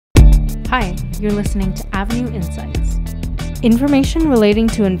Hi, you're listening to Avenue Insights. Information relating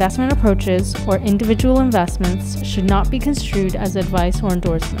to investment approaches or individual investments should not be construed as advice or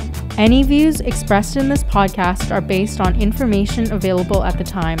endorsement. Any views expressed in this podcast are based on information available at the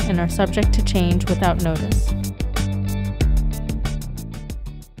time and are subject to change without notice.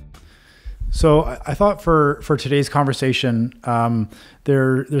 So I thought for today's conversation,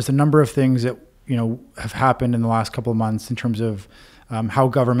 there's a number of things that have happened in the last couple of months in terms of how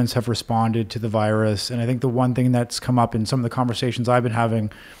governments have responded to the virus. And I think the one thing that's come up in some of the conversations I've been having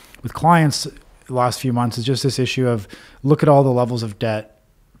with clients the last few months is just this issue of look at all the levels of debt,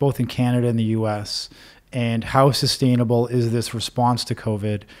 both in Canada and the US, and how sustainable is this response to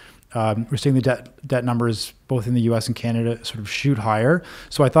COVID? We're seeing the debt numbers both in the US and Canada sort of shoot higher.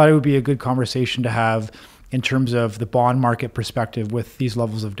 So I thought it would be a good conversation to have in terms of the bond market perspective with these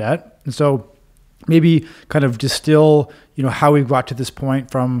levels of debt. And so maybe kind of distill, how we got to this point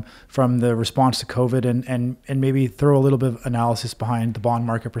from the response to COVID and maybe throw a little bit of analysis behind the bond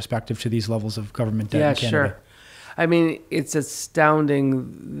market perspective to these levels of government debt in Canada. Sure. I mean, it's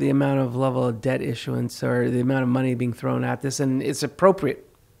astounding the amount of level of debt issuance or the amount of money being thrown at this, and it's appropriate.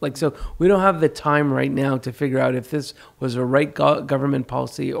 So we don't have the time right now to figure out if this was a right government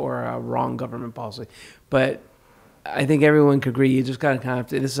policy or a wrong government policy. But I think everyone could agree you just got to kind of,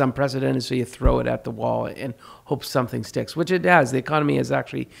 this is unprecedented, so you throw it at the wall and hope something sticks, which it has. The economy has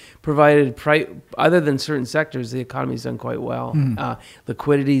actually provided, other than certain sectors, the economy's done quite well.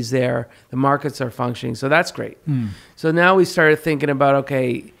 Liquidity's there, the markets are functioning, so that's great. So now we started thinking about,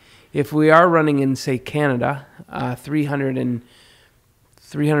 okay, if we are running in, say, Canada, $350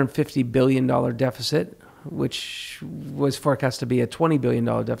 billion deficit, which was forecast to be a $20 billion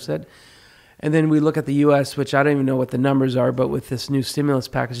deficit. And then we look at the U.S., which I don't even know what the numbers are, but with this new stimulus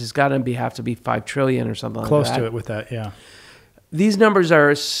package, it's got to have to be $5 trillion or something Close like that. to it with that, yeah. These numbers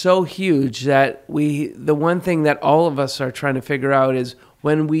are so huge that the one thing that all of us are trying to figure out is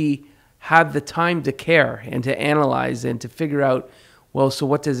when we have the time to care and to analyze and to figure out, well, so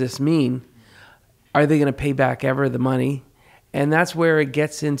what does this mean? Are they going to pay back ever the money? And that's where it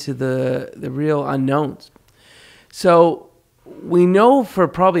gets into the real unknowns. So we know for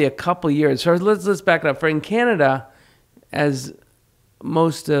probably a couple years. So let's back it up. For in Canada, as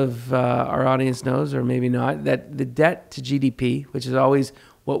most of our audience knows, or maybe not, that the debt to GDP, which is always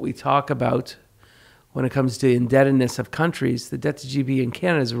what we talk about when it comes to indebtedness of countries, the debt to GDP in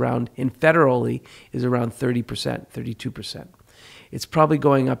Canada is federally is around 30%, 32%. It's probably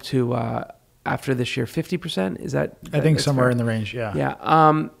going up to after this year, 50%. Is that? I think somewhere fair in the range. Yeah.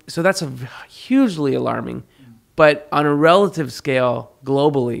 Yeah. So that's hugely alarming. But on a relative scale,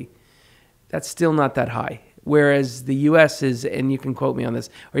 globally, that's still not that high. Whereas the U.S. is, and you can quote me on this,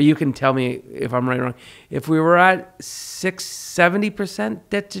 or you can tell me if I'm right or wrong, if we were at 70%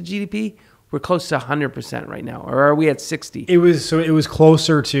 debt to GDP, we're close to 100% right now. Or are we at 60? It was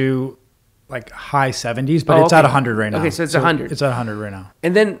closer to like high 70s, but it's at 100 right now. Okay, so it's 100. It's at 100 right now.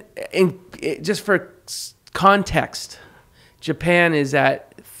 And then, just for context, Japan is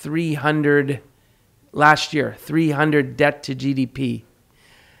at 300 last year, 300 debt to GDP.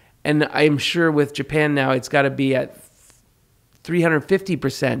 And I'm sure with Japan now, it's got to be at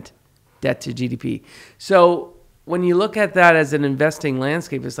 350% debt to GDP. So when you look at that as an investing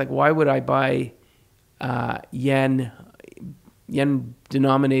landscape, it's like, why would I buy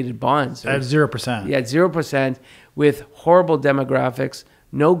yen-denominated bonds? At 0%. Yeah, at 0% with horrible demographics,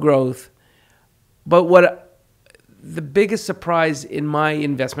 no growth. But the biggest surprise in my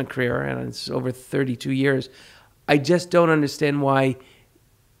investment career, and it's over 32 years, I just don't understand why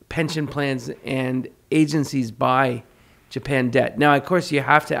pension plans and agencies buy Japan debt. Now, of course, you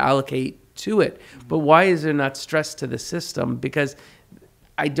have to allocate to it, but why is there not stress to the system? Because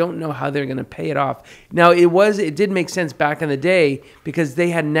I don't know how they're going to pay it off. Now, it did make sense back in the day because they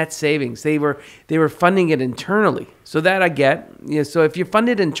had net savings. They were funding it internally. So that I get. So if you fund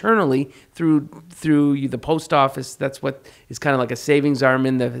it internally through the post office, that's what is kind of like a savings arm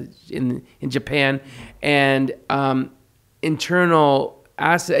in Japan, and internal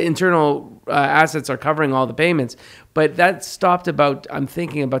assets are covering all the payments. But that stopped I'm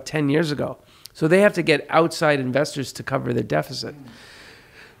thinking about 10 years ago. So they have to get outside investors to cover the deficit.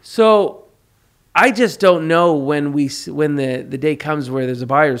 So I just don't know when the day comes where there's a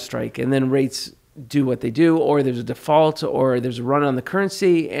buyer's strike and then rates do what they do, or there's a default, or there's a run on the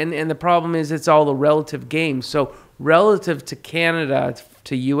currency. And the problem is it's all the relative game. So relative to Canada,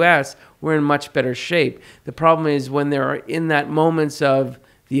 to US, we're in much better shape. The problem is when there are in that moments of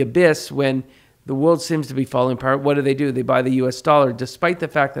the abyss, when the world seems to be falling apart, what do? They buy the US dollar, despite the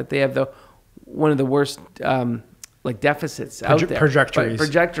fact that they have one of the worst like deficits out there.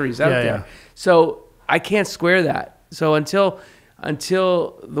 Trajectories out there. So I can't square that. So until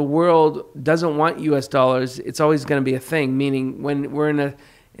the world doesn't want US dollars, it's always going to be a thing, meaning when we're in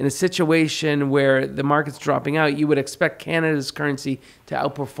a situation where the market's dropping out, you would expect Canada's currency to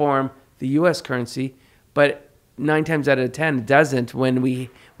outperform the US currency, but 9 times out of 10 it doesn't when the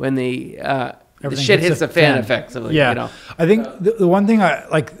shit hits the fan effectively. Yeah. You know? I think the one thing I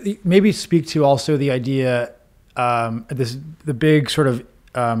like maybe speak to also the idea, the big sort of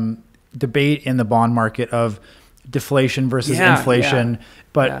debate in the bond market of deflation versus inflation,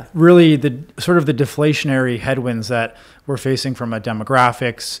 but really the sort of the deflationary headwinds that we're facing from a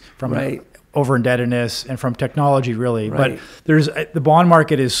demographics, from over indebtedness, and from technology, really. But the bond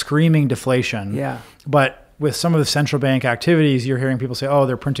market is screaming deflation. But with some of the central bank activities, you're hearing people say, "Oh,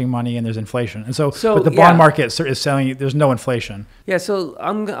 they're printing money and there's inflation." And so but the bond market is telling you there's no inflation. Yeah. So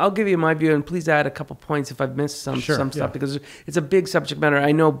I'll give you my view, and please add a couple points if I've missed some stuff, because it's a big subject matter.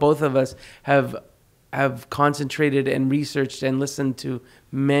 I know both of us have concentrated and researched and listened to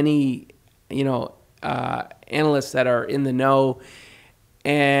many, analysts that are in the know,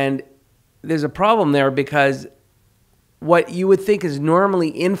 and there's a problem there because what you would think is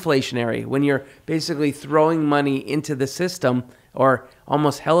normally inflationary, when you're basically throwing money into the system or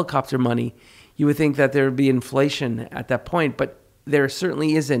almost helicopter money, you would think that there would be inflation at that point, but there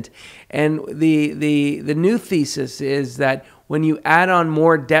certainly isn't. And the new thesis is that when you add on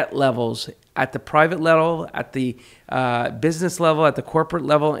more debt levels at the private level, at the business level, at the corporate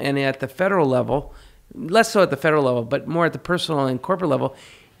level, and at the federal level, less so at the federal level, but more at the personal and corporate level,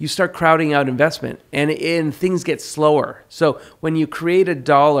 you start crowding out investment, and things get slower. So when you create a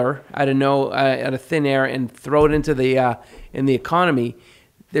dollar out of thin air and throw it into in the economy,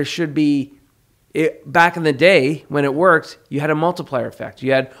 there should be, back in the day when it worked, you had a multiplier effect.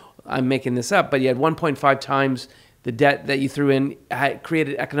 You had, I'm making this up, but you had 1.5 times the debt that you threw in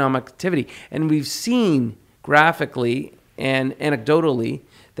created economic activity. And we've seen graphically and anecdotally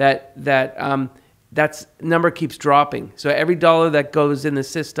that number keeps dropping. So every dollar that goes in the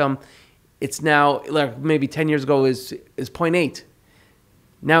system, it's now, like maybe 10 years ago is 0.8.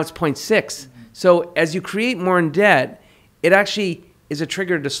 Now it's 0.6. So as you create more in debt, it actually is a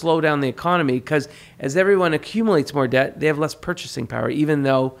trigger to slow down the economy, because as everyone accumulates more debt, they have less purchasing power, even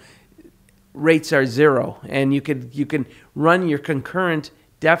though rates are zero. And you can run your concurrent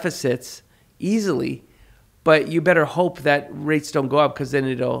deficits easily, but you better hope that rates don't go up, because then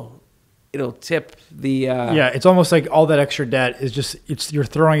it'll tip the... it's almost like all that extra debt is you're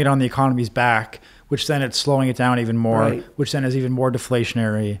throwing it on the economy's back, which then it's slowing it down even more, which then is even more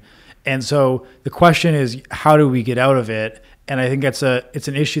deflationary. And so the question is, how do we get out of it? And I think it's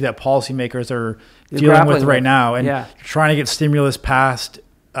an issue that policymakers are dealing with right now, and trying to get stimulus passed.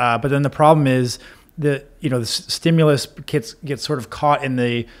 But then the problem is the stimulus gets sort of caught in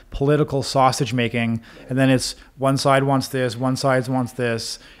the political sausage making, and then it's one side wants this, one side wants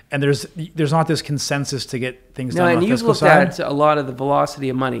this, and there's not this consensus to get things done. No, and you've looked at a lot of the velocity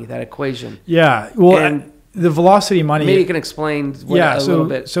of money, that equation. Yeah, well, the velocity of money. Maybe you can explain a little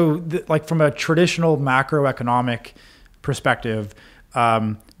bit. So like from a traditional macroeconomic perspective,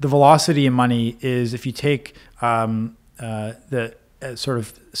 the velocity of money is if you take the sort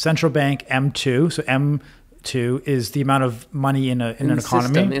of central bank M2. So M2 is the amount of money in an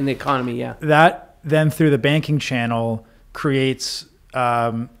economy. System, in the economy, yeah. That then through the banking channel creates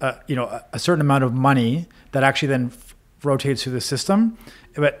a certain amount of money that actually then rotates through the system.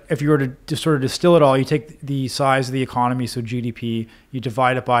 But if you were to sort of distill it all, you take the size of the economy, so GDP, you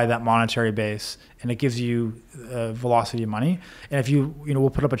divide it by that monetary base, and it gives you velocity of money. And if we'll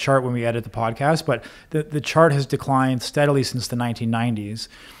put up a chart when we edit the podcast, but the chart has declined steadily since the 1990s.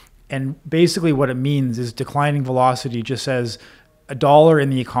 And basically what it means is declining velocity just says a dollar in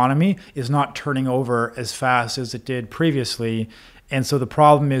the economy is not turning over as fast as it did previously. And so the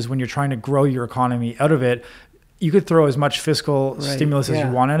problem is when you're trying to grow your economy out of it, you could throw as much fiscal stimulus as you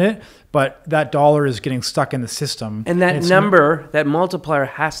want at it, but that dollar is getting stuck in the system. And that number, that multiplier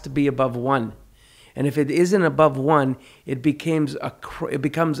has to be above 1. And if it isn't above 1, it becomes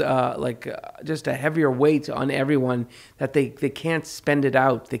just a heavier weight on everyone, that they can't spend it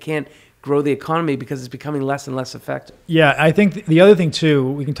out. They can't grow the economy because it's becoming less and less effective. Yeah, I think the other thing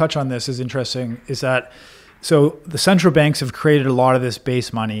too, we can touch on this, is interesting, is that so the central banks have created a lot of this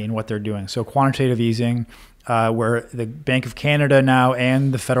base money in what they're doing. So quantitative easing, where the Bank of Canada now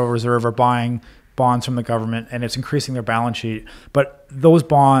and the Federal Reserve are buying bonds from the government, and it's increasing their balance sheet. But those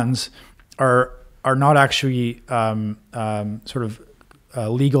bonds are not actually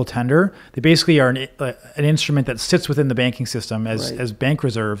legal tender. They basically are an instrument that sits within the banking system as bank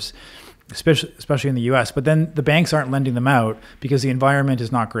reserves. especially in the US. But then the banks aren't lending them out because the environment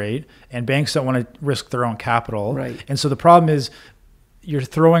is not great and banks don't want to risk their own capital. Right. And so the problem is you're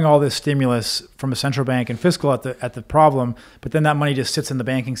throwing all this stimulus from a central bank and fiscal at the problem, but then that money just sits in the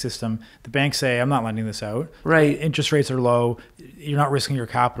banking system. The banks say, I'm not lending this out. Right. Interest rates are low. You're not risking your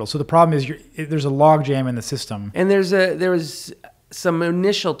capital. So the problem is there's a log jam in the system. And there was some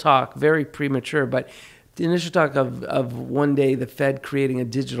initial talk, very premature, but the initial talk of one day the Fed creating a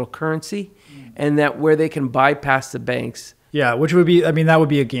digital currency and that where they can bypass the banks. Yeah, which would be, I mean, that would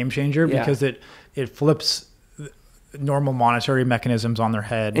be a game changer Yeah. because it flips normal monetary mechanisms on their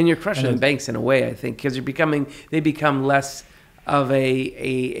head. And you're crushing the banks in a way, I think, because they become less of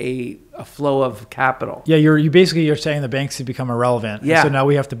a flow of capital. Yeah, you're saying the banks have become irrelevant. Yeah. And so now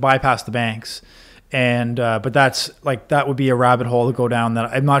we have to bypass the banks. And but that would be a rabbit hole to go down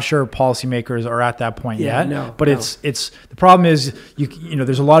that I'm not sure policymakers are at that point yet. No, but no. it's the problem is you know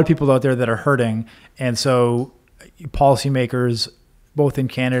there's a lot of people out there that are hurting, and so policymakers both in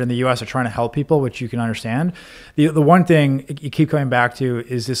Canada and the US are trying to help people, which you can understand. The one thing you keep coming back to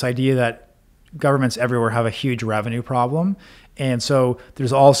is this idea that governments everywhere have a huge revenue problem. And so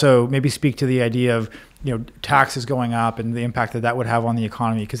there's also maybe speak to the idea of, you know, taxes going up and the impact that would have on the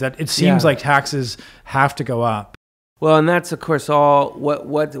economy, because that it seems like taxes have to go up. Well, and that's of course all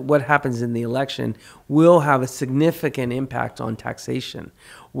what happens in the election will have a significant impact on taxation,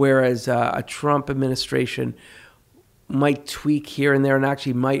 whereas a Trump administration might tweak here and there and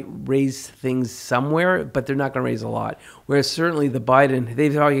actually might raise things somewhere, but they're not going to raise a lot. Whereas certainly the Biden,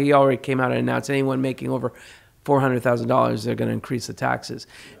 he already came out and announced anyone making over $400,000, they're going to increase the taxes.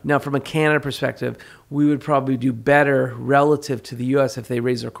 Now, from a Canada perspective, we would probably do better relative to the U.S. if they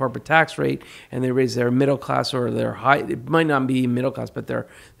raise their corporate tax rate and they raise their middle class or their high, it might not be middle class, but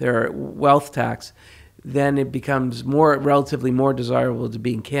their wealth tax. Then it becomes relatively more desirable to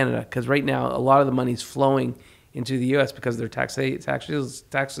be in Canada, because right now a lot of the money is flowing into the U.S. because their taxes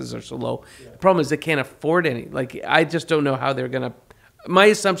are so low. Yeah. The problem is they can't afford any. Like, I just don't know how they're going to. My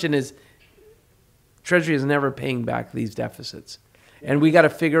assumption is Treasury is never paying back these deficits, and we got to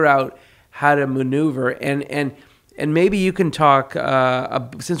figure out how to maneuver. And maybe you can talk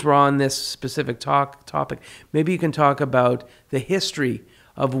since we're on this specific topic. Maybe you can talk about the history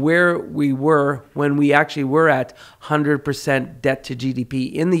of where we were when we actually were at 100% debt to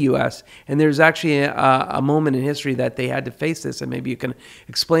GDP in the U.S. And there's actually a moment in history that they had to face this, and maybe you can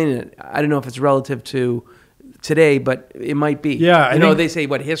explain it. I don't know if it's relative to today, but it might be. Yeah, they say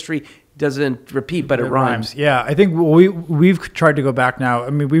what history doesn't repeat, but it rhymes. Yeah, I think we've tried to go back now. I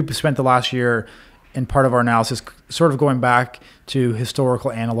mean, we've spent the last year in part of our analysis sort of going back to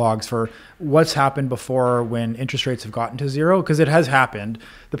historical analogs for what's happened before when interest rates have gotten to zero, because it has happened.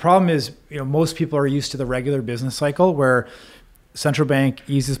 The problem is, most people are used to the regular business cycle where central bank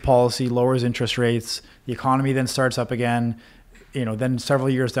eases policy, lowers interest rates, the economy then starts up again. Then several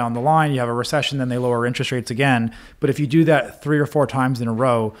years down the line, you have a recession, then they lower interest rates again. But if you do that 3 or 4 times in a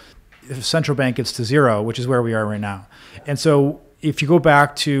row, if the central bank gets to zero, which is where we are right now. And so if you go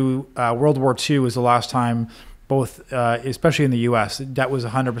back to World War II was the last time both, especially in the U.S., debt was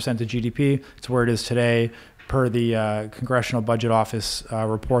 100% to GDP. It's where it is today per the Congressional Budget Office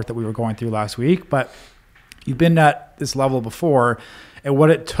report that we were going through last week. But you've been at this level before, and what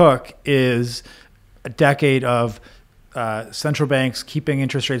it took is a decade of central banks keeping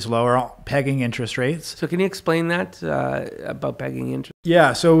interest rates lower, pegging interest rates. So can you explain that about pegging interest?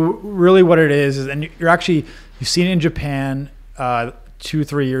 Yeah, so really what it is, and you've seen it in Japan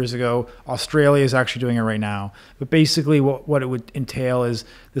 2-3 years ago. Australia is actually doing it right now. But basically what it would entail is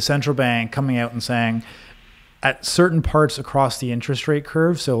the central bank coming out and saying at certain parts across the interest rate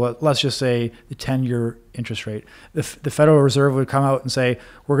curve, so let's just say the 10-year interest rate, the Federal Reserve would come out and say,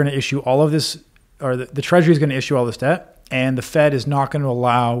 we're going to issue all of this, or the Treasury is going to issue all this debt, and the Fed is not going to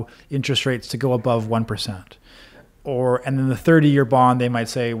allow interest rates to go above 1%. And then the 30-year bond, they might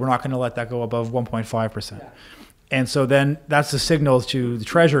say, we're not going to let that go above 1.5%. Yeah. And so then that's the signal to the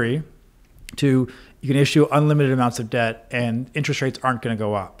Treasury you can issue unlimited amounts of debt and interest rates aren't going to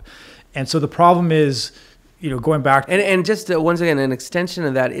go up. And so the problem is, going back. And just once again, an extension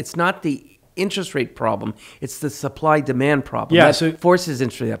of that, it's not the interest rate problem, it's the supply-demand problem. Yeah, that forces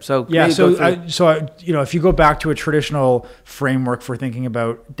interest rate up. So yeah, if you go back to a traditional framework for thinking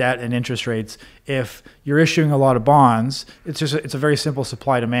about debt and interest rates, if you're issuing a lot of bonds, it's a very simple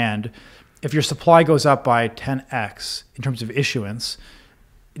supply-demand. If your supply goes up by 10x in terms of issuance,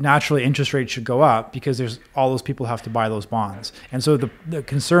 naturally interest rates should go up because there's all those people have to buy those bonds. And so the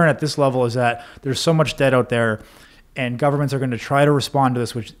concern at this level is that there's so much debt out there, and governments are going to try to respond to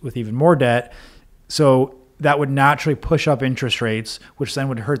this with even more debt. So that would naturally push up interest rates, which then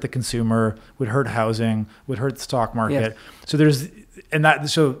would hurt the consumer, would hurt housing, would hurt the stock market.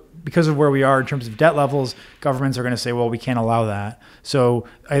 Yes. So because of where we are in terms of debt levels, governments are going to say, well, we can't allow that. So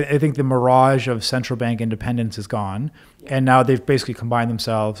I think the mirage of central bank independence is gone. And now they've basically combined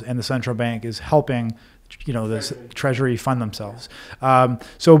themselves, and the central bank is helping the Treasury fund themselves.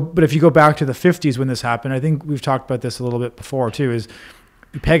 But if you go back to the 50s when this happened, I think we've talked about this a little bit before too, is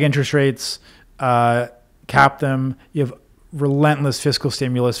you peg interest rates, cap them, you have relentless fiscal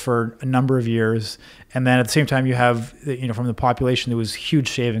stimulus for a number of years. And then at the same time, you have, from the population, there was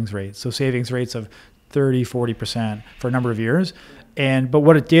huge savings rates. So savings rates of 30, 40% for a number of years. But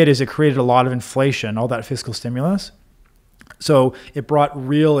what it did is it created a lot of inflation, all that fiscal stimulus. So it brought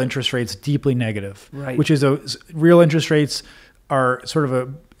real interest rates deeply negative, right? Which is real interest rates are sort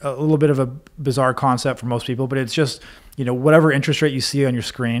of a little bit of a bizarre concept for most people, but it's just, whatever interest rate you see on your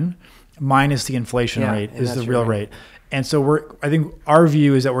screen minus the inflation rate is the real rate. And so I think our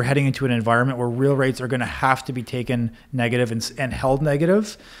view is that we're heading into an environment where real rates are going to have to be taken negative and held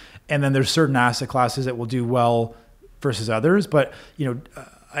negative. And then there's certain asset classes that will do well versus others. But,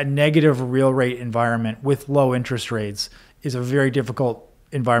 a negative real rate environment with low interest rates is a very difficult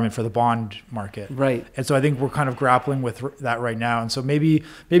environment for the bond market. Right. And so I think we're kind of grappling with that right now. And so maybe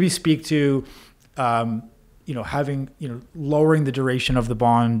speak to, lowering the duration of the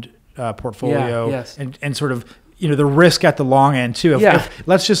bond portfolio and sort of, the risk at the long end too. If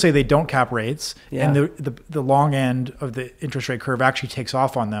let's just say they don't cap rates and the long end of the interest rate curve actually takes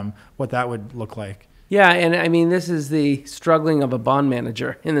off on them, what that would look like. Yeah, and I mean, this is the struggling of a bond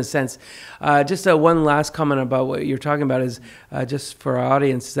manager in a sense. Just one last comment about what you're talking about is just for our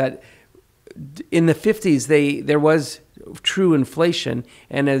audience that in the 50s, there was true inflation.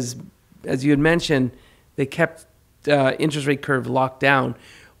 And as you had mentioned, they kept interest rate curve locked down.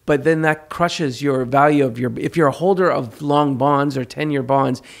 But then that crushes your value of if you're a holder of long bonds or 10-year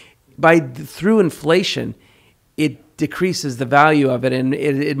bonds, through inflation, it decreases the value of it and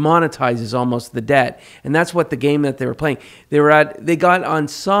it monetizes almost the debt. And that's what the game that they were playing. They got on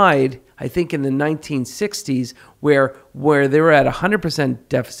side, I think in the 1960s, where they were at 100%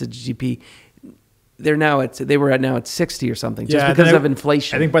 deficit GDP. They were at 60 or something just because of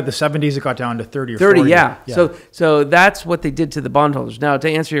inflation. I think by the 70s it got down to 30 or 40. Yeah. So that's what they did to the bondholders. Now, to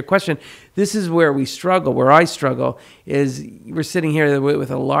answer your question, this is where we struggle, where I struggle, is we're sitting here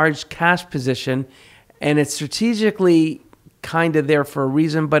with a large cash position, and it's strategically kind of there for a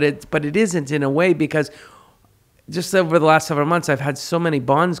reason, but it isn't in a way, because just over the last several months, I've had so many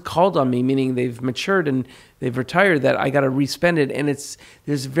bonds called on me, meaning they've matured and they've retired, that I got to respend it. And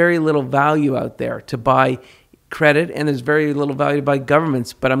there's very little value out there to buy credit, and there's very little value to buy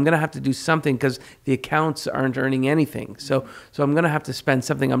governments. But I'm going to have to do something because the accounts aren't earning anything. So I'm going to have to spend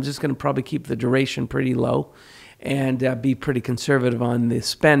something. I'm just going to probably keep the duration pretty low and be pretty conservative on the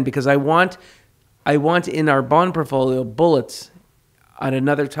spend, because I want in our bond portfolio bullets at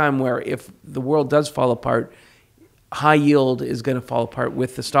another time where if the world does fall apart, high yield is going to fall apart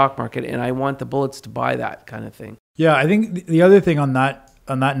with the stock market, and I want the bullets to buy that kind of thing. Yeah, I think the other thing on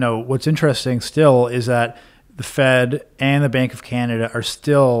that note, what's interesting still is that the Fed and the Bank of Canada are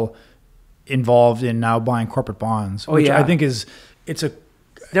still involved in now buying corporate bonds, which I think it's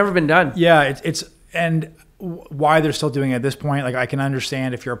never been done. Yeah, and why they're still doing it at this point, like I can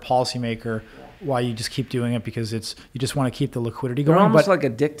understand if you're a policymaker why you just keep doing it, because you just want to keep the liquidity going. They're almost like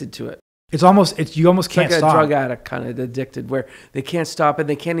addicted to it. You almost can't stop. It's like a drug addict kind of addicted, where they can't stop and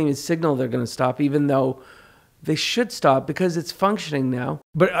they can't even signal they're going to stop, even though they should stop because it's functioning now.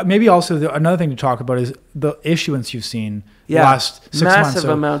 But maybe also another thing to talk about is the issuance you've seen last 6 months. Massive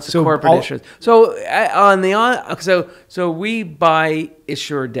amounts of corporate issuance. So we buy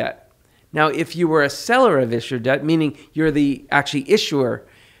issuer debt. Now, if you were a seller of issuer debt, meaning you're the actually issuer,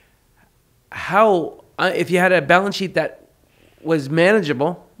 if you had a balance sheet that was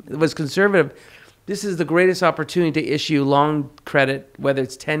manageable, it was conservative, this is the greatest opportunity to issue long credit, whether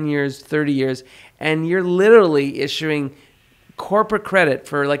it's 10 years, 30 years, and you're literally issuing corporate credit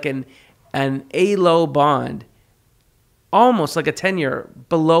for like an A-low bond, almost like a 10-year,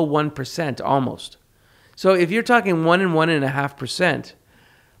 below 1% almost. So if you're talking 1 and 1.5%,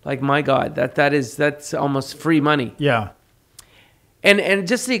 like my God, that's almost free money. Yeah. And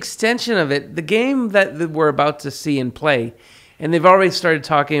just the extension of it, the game that we're about to see and play, and they've already started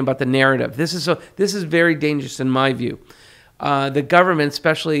talking about the narrative. This is very dangerous in my view. The government,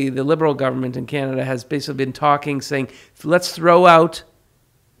 especially the Liberal government in Canada, has basically been talking, saying, let's throw out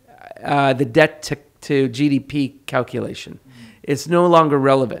the debt to GDP calculation. It's no longer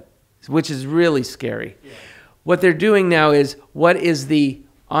relevant, which is really scary. Yeah. What they're doing now is, what is the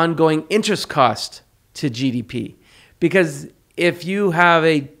ongoing interest cost to GDP. Because if you have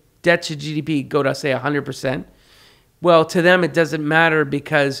a debt to GDP go to, say, 100%, well, to them it doesn't matter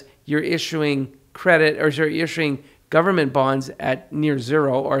because you're issuing credit or you're issuing government bonds at near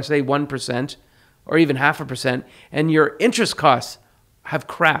zero or, say, 1% or even 0.5%, and your interest costs have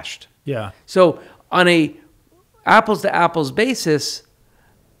crashed. Yeah. So on a apples-to-apples basis,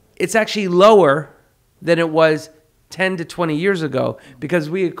 it's actually lower than it was 10 to 20 years ago because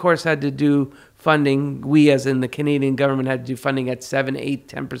we, of course, had to do funding. We, as in the Canadian government, had to do funding at 7, 8,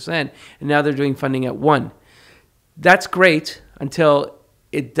 10%, and now they're doing funding at 1%. That's great until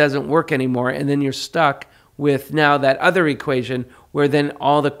it doesn't work anymore, and then you're stuck with now that other equation where then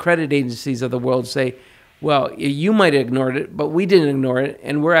all the credit agencies of the world say, well, you might have ignored it, but we didn't ignore it,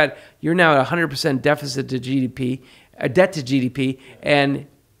 and you're now at 100% deficit to GDP, a debt to GDP, and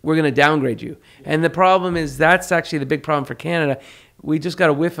we're going to downgrade you. And the problem is that's actually the big problem for Canada. We just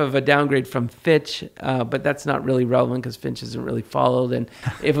got a whiff of a downgrade from Fitch, but that's not really relevant because Fitch isn't really followed. And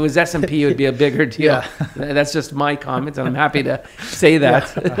if it was S&P, it would be a bigger deal. Yeah. That's just my comments, and I'm happy to say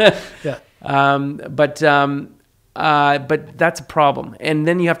that. Yeah. But that's a problem. And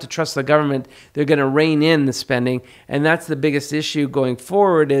then you have to trust the government. They're going to rein in the spending. And that's the biggest issue going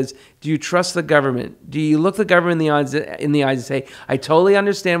forward is, do you trust the government? Do you look the government in the eyes and say, I totally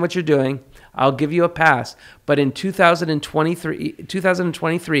understand what you're doing. I'll give you a pass. But in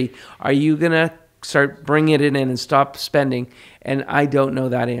 2023, are you going to start bringing it in and stop spending? And I don't know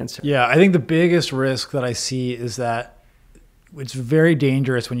that answer. Yeah, I think the biggest risk that I see is that it's very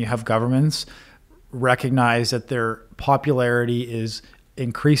dangerous when you have governments recognize that their popularity is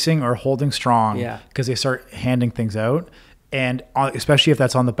increasing or holding strong because they start handing things out. And especially if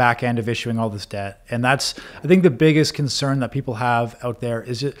that's on the back end of issuing all this debt. And that's, I think, the biggest concern that people have out there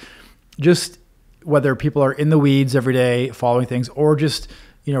is just whether people are in the weeds every day following things or just,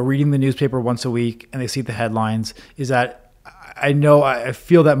 reading the newspaper once a week and they see the headlines, is that I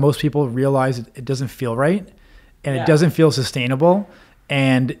feel that most people realize it doesn't feel right and it doesn't feel sustainable.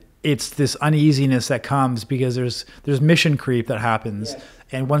 And it's this uneasiness that comes because there's mission creep that happens. Yes.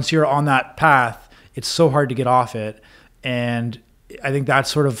 And once you're on that path, it's so hard to get off it. And I think that's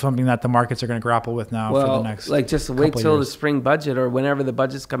sort of something that the markets are going to grapple with now for the next just wait till the spring budget or whenever the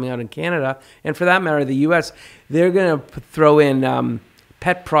budget's coming out in Canada. And for that matter, the U.S., they're going to throw in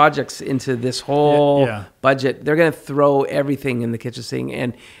pet projects into this whole budget. They're going to throw everything in the kitchen sink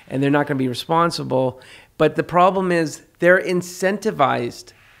and they're not going to be responsible. But the problem is they're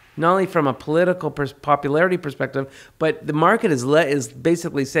incentivized not only from a political popularity perspective, but the market is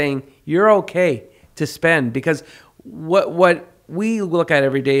basically saying you're okay to spend because what we look at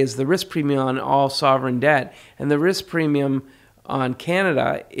every day is the risk premium on all sovereign debt, and the risk premium on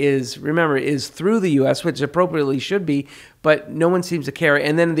Canada is through the U.S., which appropriately should be, but no one seems to care.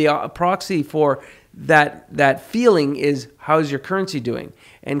 And then the proxy for that feeling is, how's your currency doing?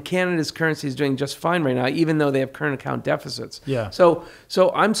 And Canada's currency is doing just fine right now, even though they have current account deficits. Yeah. So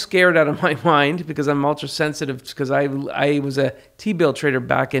I'm scared out of my mind because I'm ultra sensitive because I was a T-bill trader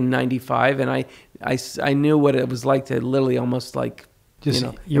back in '95, and I knew what it was like to literally almost like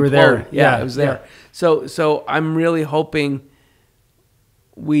you were implode. there. Yeah, I was there. Yeah. So I'm really hoping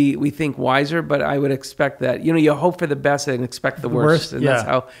we think wiser, but I would expect that you hope for the best and expect the worst, and that's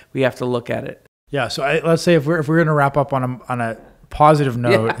how we have to look at it. Yeah. So let's say if we're going to wrap up on a positive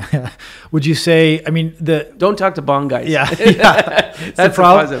note, would you say? I mean, don't talk to bond guys. Yeah, that's the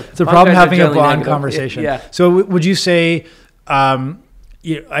problem. It's a problem having a bond negative conversation. Yeah. So would you say? I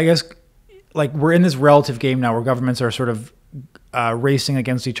guess like we're in this relative game now where governments are sort of racing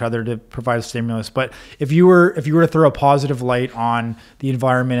against each other to provide stimulus. But if you were to throw a positive light on the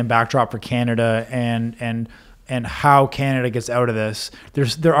environment and backdrop for Canada and how Canada gets out of this,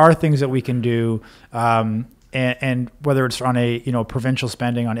 there are things that we can do. And whether it's on a provincial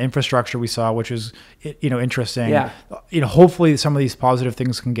spending on infrastructure we saw, which is interesting. Yeah. Hopefully some of these positive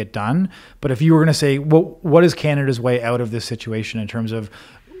things can get done. But if you were going to say, what is Canada's way out of this situation in terms of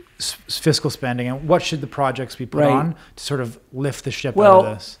fiscal spending, and what should the projects be put on to sort of lift the ship out of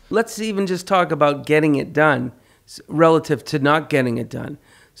this? Let's even just talk about getting it done relative to not getting it done.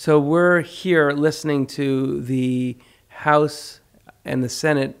 So we're here listening to the House and the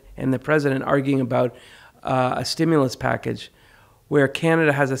Senate and the President arguing about a stimulus package where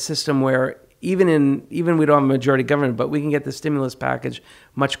Canada has a system where even we don't have a majority government, but we can get the stimulus package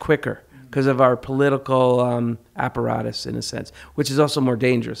much quicker because of our political apparatus in a sense, which is also more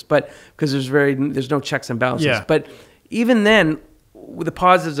dangerous, but because there's no checks and balances. Yeah. But even then, the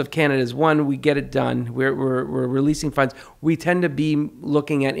positives of Canada is, one, we get it done. We're releasing funds. We tend to be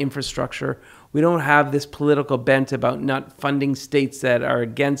looking at infrastructure We don't have this political bent about not funding states that are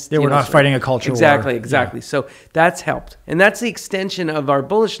against. Yeah, we're not fighting a culture war. Exactly. Yeah. So that's helped, and that's the extension of our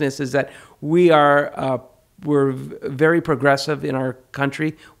bullishness. Is that we're very progressive in our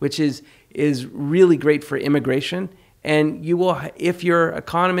country, which is really great for immigration. And you will, if you're an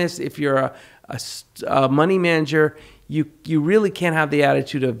economist, if you're a money manager, you really can't have the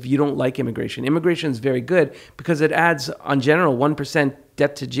attitude of you don't like immigration. Immigration is very good because it adds, on general, 1%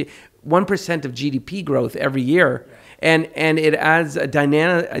 of GDP growth every year, and it adds a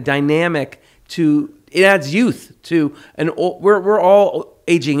dynamic to. It adds youth to, and we're all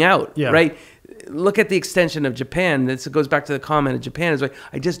aging out, right? Look at the extension of Japan. This goes back to the comment of Japan. Is like,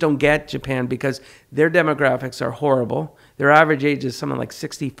 I just don't get Japan because their demographics are horrible. Their average age is something like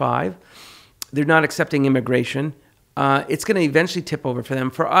 65. They're not accepting immigration. It's going to eventually tip over for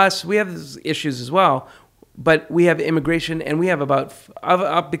them. For us, we have these issues as well, but we have immigration, and we have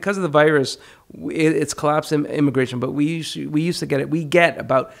because of the virus, it's collapsed in immigration. But we used to get it. We get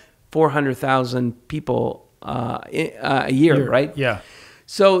about 400,000 people a year, right? Yeah.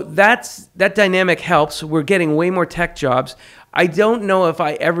 So that dynamic helps. We're getting way more tech jobs. I don't know if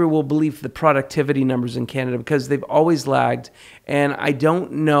I ever will believe the productivity numbers in Canada because they've always lagged, and I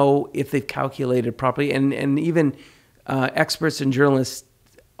don't know if they've calculated properly. And even experts and journalists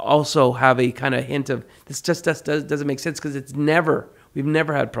also have a kind of hint of this just doesn't make sense because we've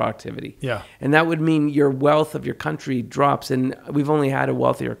never had productivity. Yeah. And that would mean your wealth of your country drops, and we've only had a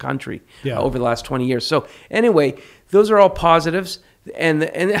wealthier country over the last 20 years. So anyway, those are all positives. And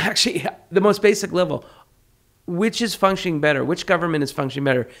actually, the most basic level, which is functioning better? Which government is functioning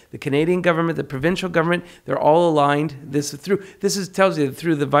better? The Canadian government, the provincial government, they're all aligned. Tells you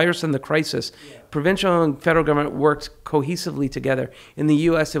through the virus and the crisis, provincial and federal government worked cohesively together. In the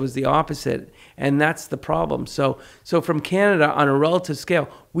U.S., it was the opposite, and that's the problem. So from Canada, on a relative scale,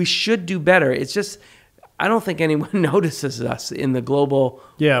 we should do better. It's just, I don't think anyone notices us in the global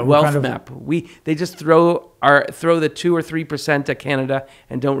wealth map. They just throw the 2 or 3% to Canada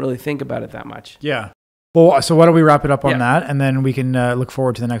and don't really think about it that much. Yeah. Well, so why don't we wrap it up on that, and then we can look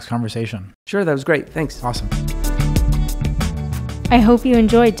forward to the next conversation. Sure, that was great. Thanks. Awesome. I hope you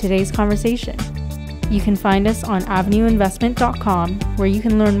enjoyed today's conversation. You can find us on avenueinvestment.com, where you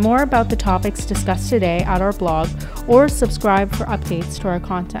can learn more about the topics discussed today at our blog, or subscribe for updates to our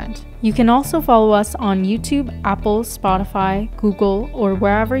content. You can also follow us on YouTube, Apple, Spotify, Google, or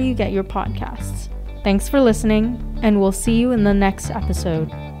wherever you get your podcasts. Thanks for listening, and we'll see you in the next episode.